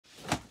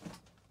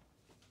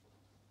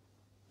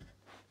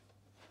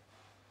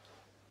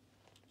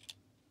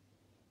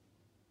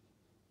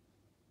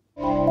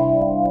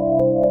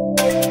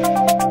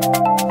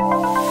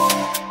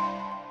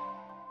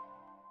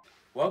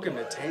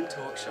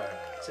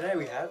today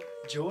we have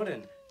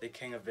Jordan, the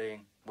king of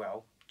being,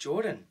 well,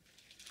 Jordan.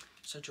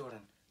 So Jordan,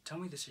 tell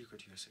me the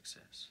secret to your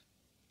success.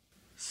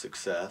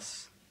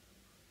 Success?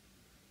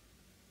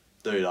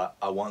 Dude,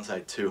 I once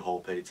ate 2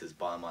 whole pizzas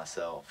by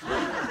myself.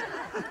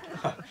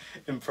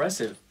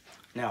 Impressive.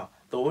 Now,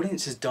 the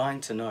audience is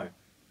dying to know,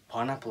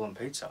 pineapple on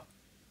pizza,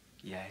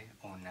 yay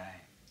or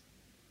nay?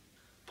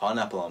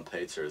 Pineapple on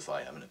pizza is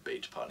like having a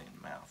beach party in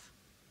the mouth.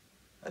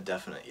 A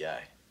definite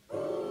yay.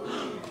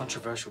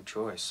 Controversial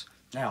choice.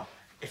 Now,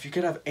 if you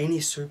could have any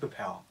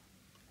superpower,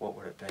 what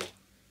would it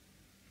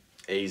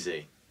be?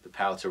 Easy. The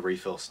power to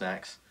refill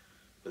snacks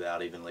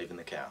without even leaving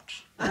the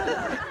couch.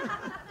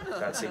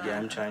 That's a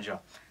game changer.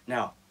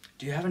 Now,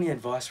 do you have any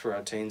advice for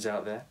our teens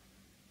out there?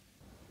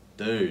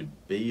 Dude,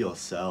 be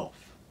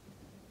yourself.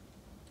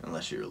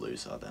 Unless you're a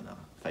loser, then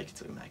fake it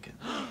till you make it.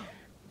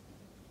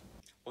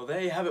 Well, there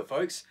you have it,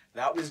 folks.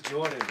 That was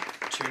Jordan.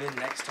 Tune in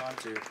next time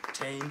to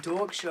Teen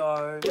Talk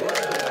Show.